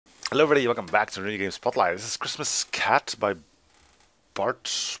Hello everybody, welcome back to New Game Spotlight. This is Christmas Cat by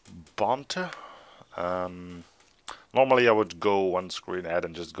Bonte. Um, Normally I would go one screen ahead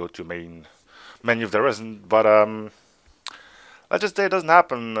and just go to main menu if there isn't, but let's just say it doesn't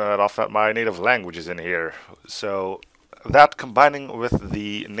happen often. My native language is in here, so that combining with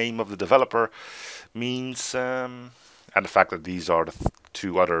the name of the developer means, and the fact that these are the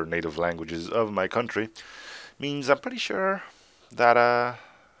two other native languages of my country, means I'm pretty sure that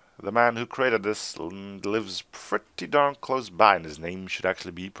the man who created this lives pretty darn close by, and his name should actually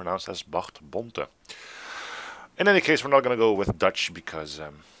be pronounced as Bonte. In any case, we're not going to go with Dutch because,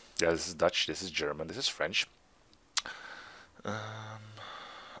 yeah, this is Dutch, this is German, this is French. We're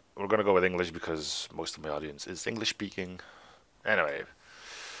going to go with English because most of my audience is English speaking. Anyway,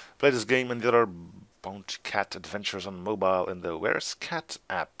 play this game and the other Bonte Cat adventures on mobile in the Where's Cat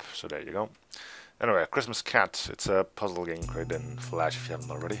app. So there you go. Anyway, Christmas Cat. It's a puzzle game created in Flash if you haven't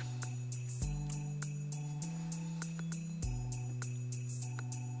already.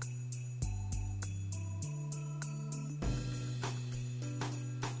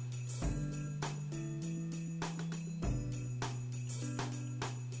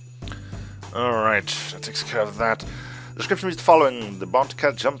 Alright, that takes care of that. The description reads the following. The Bonte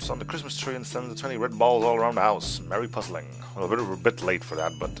Cat jumps on the Christmas tree and sends the 20 red balls all around the house. Merry puzzling. Well, we're a bit late for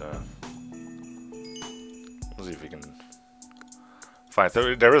that, but we'll see if we can find.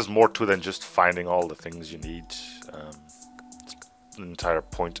 There is more to than just finding all the things you need. It's an entire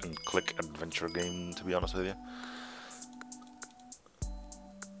point-and-click adventure game, to be honest with you.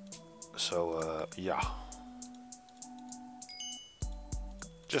 So, yeah.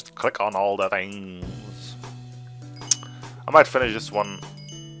 Just click on all the things. I might finish this one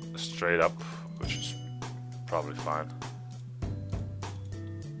straight up, which is probably fine.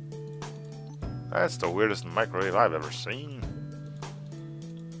 That's the weirdest microwave I've ever seen.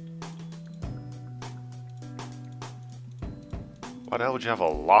 Why the hell would you have a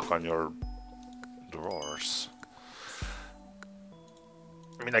lock on your drawers?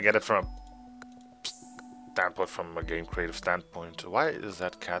 I mean, I get it from a standpoint, from a game creative standpoint. Why is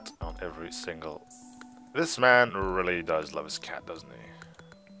that cat on every single... This man really does love his cat, doesn't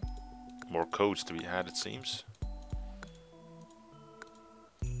he? More codes to be had, it seems.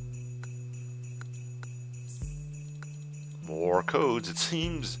 More codes, it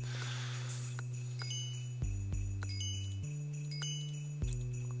seems.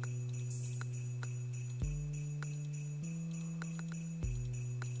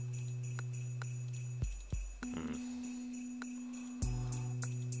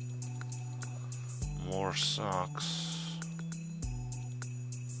 More socks.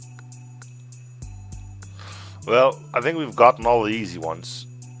 Well, I think we've gotten all the easy ones.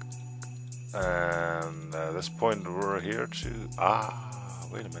 And at this point we're here to...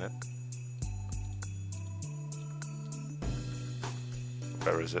 wait a minute.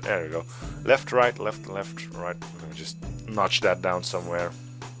 Where is it? There we go. Left, right, left, left, right. Let me just notch that down somewhere.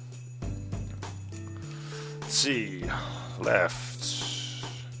 Let's see. Left.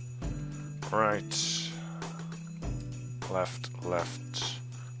 Right. Left, left.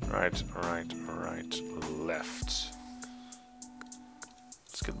 Right, right, right, left.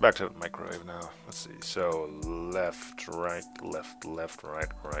 Let's get back to the microwave now. Let's see. So left, right, left, left, right,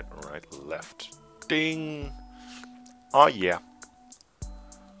 right, right, left. Ding! Oh yeah.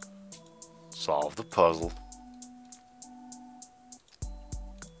 Solve the puzzle.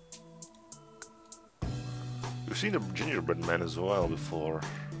 We've seen the gingerbread men as well before.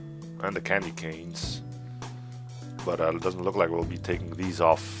 And the candy canes. But it doesn't look like we'll be taking these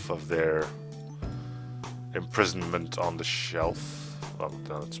off of their imprisonment on the shelf. Well,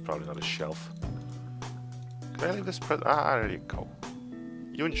 no, it's probably not a shelf. Can I leave this present? There you go.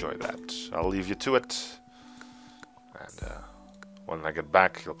 You enjoy that. I'll leave you to it. And when I get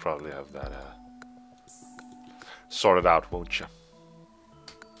back, you'll probably have that sorted out, won't you?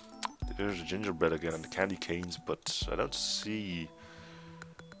 There's the gingerbread again and the candy canes, but I don't see...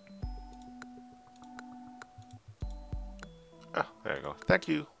 Ah, there you go. Thank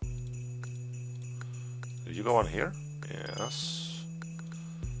you. Did you go on here? Yes.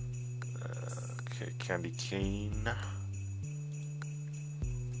 Okay, candy cane.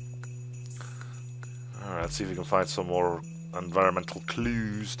 Alright, let's see if we can find some more environmental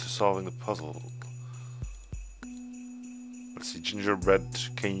clues to solving the puzzle. Let's see, gingerbread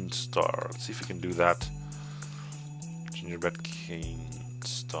cane star. Let's see if we can do that. Gingerbread cane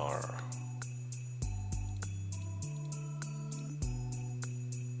star.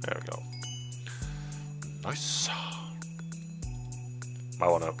 There we go. Nice.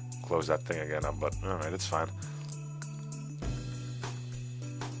 Might want to close that thing again up, but alright, it's fine.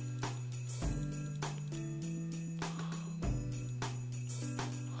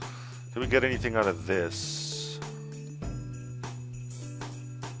 we get anything out of this?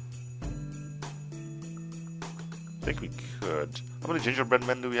 I think we could. How many gingerbread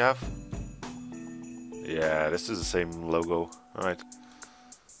men do we have? Yeah, this is the same logo. Alright.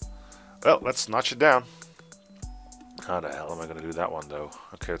 Well, let's notch it down. How the hell am I gonna do that one though?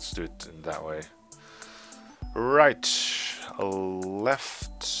 Okay, let's do it in that way. Right.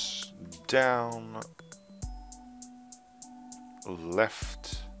 Left, down,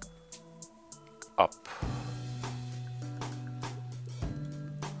 left, up.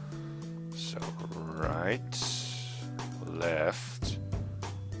 So right, left,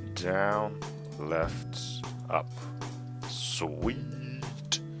 down, left, up. Sweet.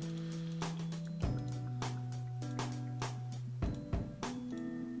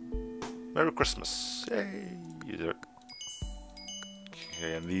 Merry Christmas. Yay. You did it.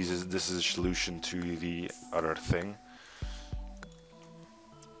 Okay, and this is a solution to the other thing.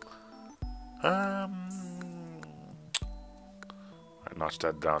 I notch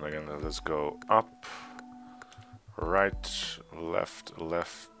that down again. Let's go up, right, left,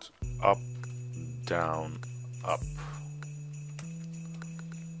 left, up, down, up.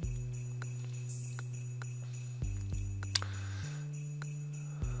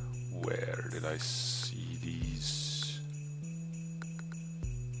 Where did I see these?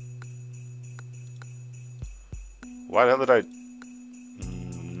 Why the hell did I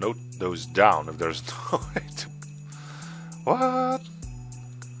note those down if there's no way to... What?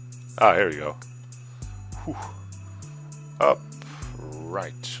 Ah, here we go. Whew. Up,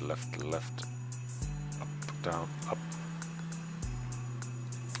 right, left, left, up, down, up.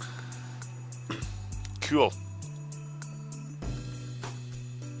 Cool.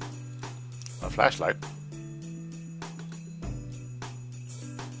 A flashlight.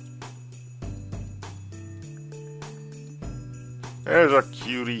 There's our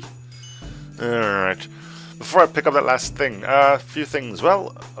cutie. Alright. Before I pick up that last thing, a few things.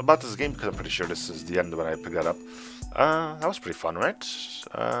 Well, about this game, because I'm pretty sure this is the end when I pick that up. That was pretty fun, right?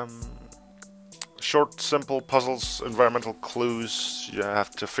 Short, simple puzzles, environmental clues you have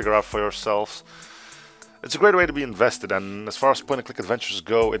to figure out for yourselves. It's a great way to be invested, and as far as point-and-click adventures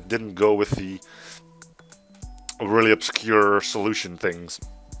go, it didn't go with the really obscure solution things.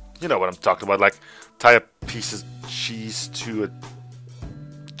 You know what I'm talking about, like tie a piece of cheese to a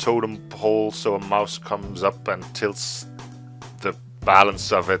totem pole so a mouse comes up and tilts the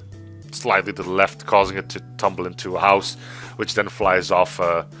balance of it slightly to the left, causing it to tumble into a house, which then flies off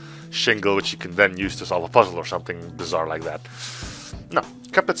a shingle, which you can then use to solve a puzzle or something bizarre like that. No,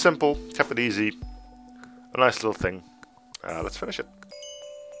 kept it simple, kept it easy. A nice little thing. Let's finish it.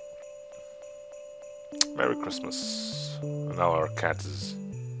 Merry Christmas. And now our cat is...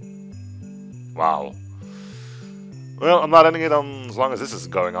 Wow. Well, I'm not ending it on as long as this is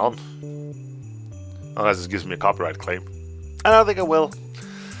going on. Unless this gives me a copyright claim. I don't think I will.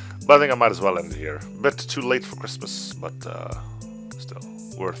 But I think I might as well end it here. A bit too late for Christmas, but still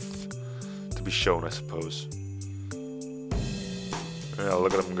worth to be shown, I suppose. Yeah,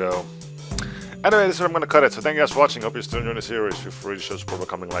 look at him go. Anyway, this is where I'm going to cut it. So thank you guys for watching. Hope you're still enjoying the series. Feel free to show support by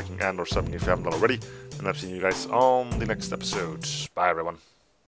commenting, liking, and or subbing if you haven't done already. And I've seen you guys on the next episode. Bye, everyone.